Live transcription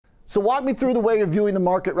So walk me through the way you're viewing the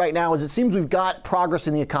market right now, as it seems we've got progress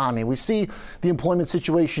in the economy. We see the employment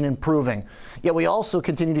situation improving, yet we also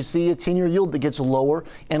continue to see a 10-year yield that gets lower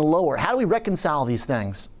and lower. How do we reconcile these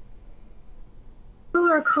things? Well,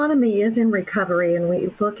 our economy is in recovery, and we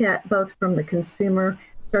look at both from the consumer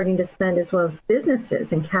starting to spend as well as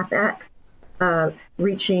businesses and CapEx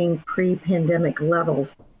reaching pre-pandemic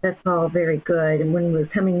levels. That's all very good. And when we're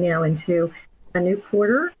coming now into a new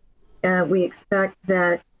quarter, we expect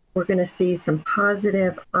that we're going to see some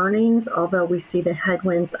positive earnings, although we see the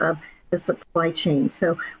headwinds of the supply chain.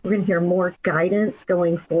 So we're going to hear more guidance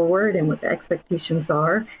going forward and what the expectations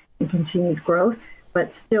are and continued growth,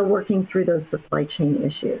 but still working through those supply chain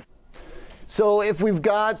issues. So if we've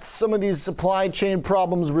got some of these supply chain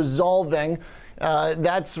problems resolving,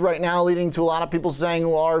 that's right now leading to a lot of people saying,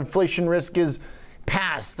 well, our inflation risk is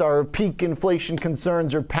past, our peak inflation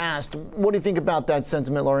concerns are past. What do you think about that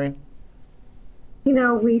sentiment, Laureen? You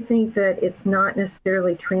know, we think that it's not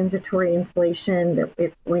necessarily transitory inflation, that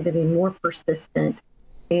it's going to be more persistent,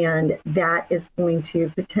 and that is going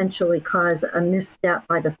to potentially cause a misstep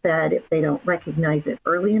by the Fed if they don't recognize it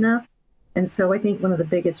early enough. And so I think one of the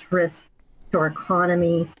biggest risks to our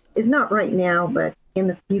economy is not right now, but in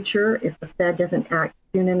the future, if the Fed doesn't act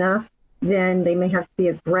soon enough, then they may have to be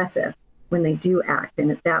aggressive when they do act.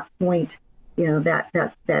 And at that point, you know,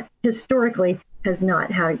 that historically has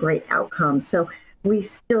not had a great outcome. So we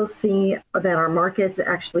still see that our markets,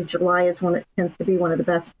 actually July is one that tends to be one of the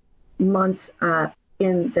best months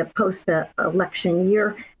in the post-election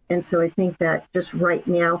year. And so I think that just right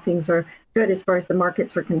now things are good as far as the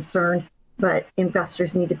markets are concerned, but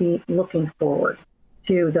investors need to be looking forward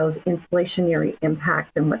to those inflationary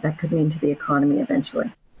impacts and what that could mean to the economy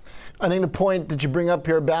eventually. I think the point that you bring up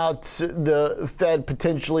here about the Fed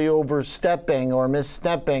potentially overstepping or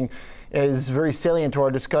misstepping is very salient to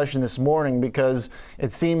our discussion this morning, because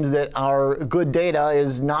it seems that our good data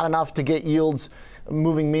is not enough to get yields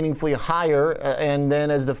moving meaningfully higher. And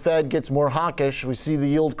then as the Fed gets more hawkish, we see the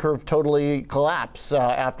yield curve totally collapse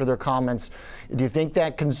after their comments. Do you think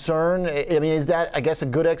that concern, I mean, is that, I guess, a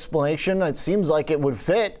good explanation? It seems like it would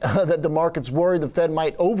fit that the market's worried the Fed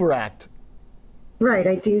might overact. Right,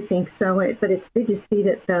 I do think so. But it's good to see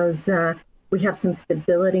that those we have some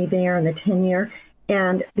stability there in the 10-year.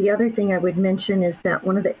 And the other thing I would mention is that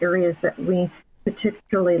one of the areas that we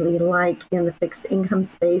particularly like in the fixed income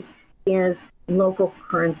space is local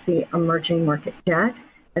currency emerging market debt.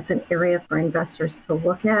 That's an area for investors to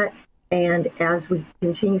look at. And as we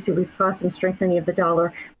continue to see, we saw some strengthening of the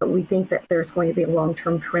dollar, but we think that there's going to be a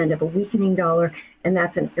long-term trend of a weakening dollar. And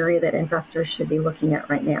that's an area that investors should be looking at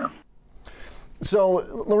right now. So,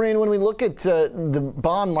 Laureen, when we look at the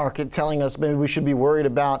bond market telling us maybe we should be worried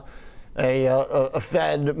about a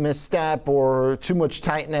Fed misstep or too much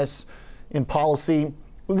tightness in policy,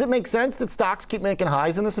 does it make sense that stocks keep making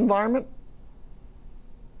highs in this environment?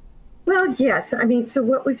 Well, yes. I mean, so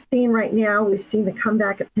what we've seen right now, we've seen the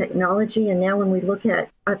comeback of technology. And now when we look at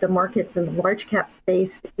the markets in the large cap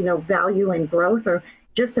space, you know, value and growth are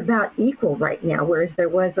just about equal right now, whereas there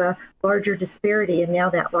was a larger disparity. And now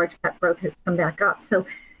that large cap growth has come back up. So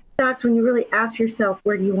stocks, when you really ask yourself,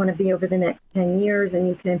 where do you want to be over the next 10 years? And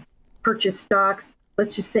you can purchase stocks,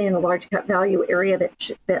 let's just say in the large cap value area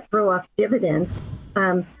that throw off dividends,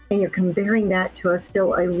 and you're comparing that to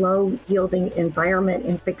still a low yielding environment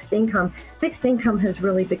in fixed income. Fixed income has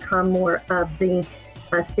really become more of the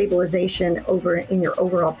stabilization over in your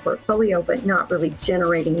overall portfolio, but not really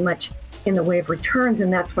generating much in the way of returns.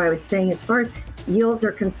 And that's why I was saying, as far as yields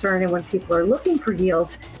are concerned, and when people are looking for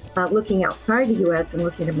yields, looking outside the U.S. and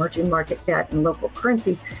looking at emerging market debt and local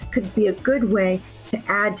currencies could be a good way to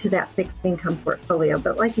add to that fixed income portfolio.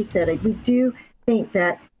 But like you said, we do think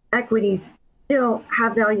that equities still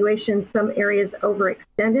have valuations, some areas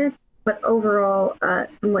overextended, but overall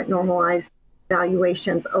somewhat normalized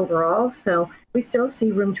valuations overall. So we still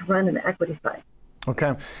see room to run in the equity side.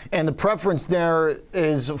 Okay. And the preference there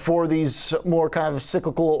is for these more kind of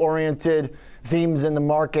cyclical oriented themes in the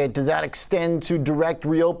market. Does that extend to direct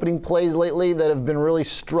reopening plays lately that have been really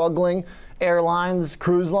struggling? Airlines,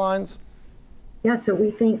 cruise lines? Yeah, so we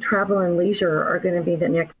think travel and leisure are going to be the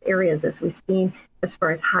next areas, as we've seen as far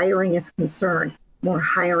as hiring is concerned. More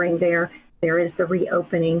hiring there. There is the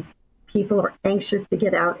reopening. People are anxious to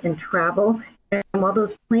get out and travel. And while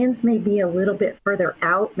those plans may be a little bit further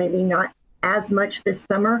out, maybe not as much this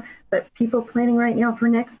summer, but people planning right now for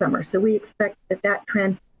next summer. So we expect that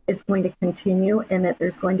trend is going to continue and that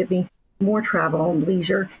there's going to be more travel and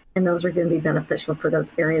leisure, and those are going to be beneficial for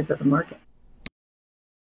those areas of the market.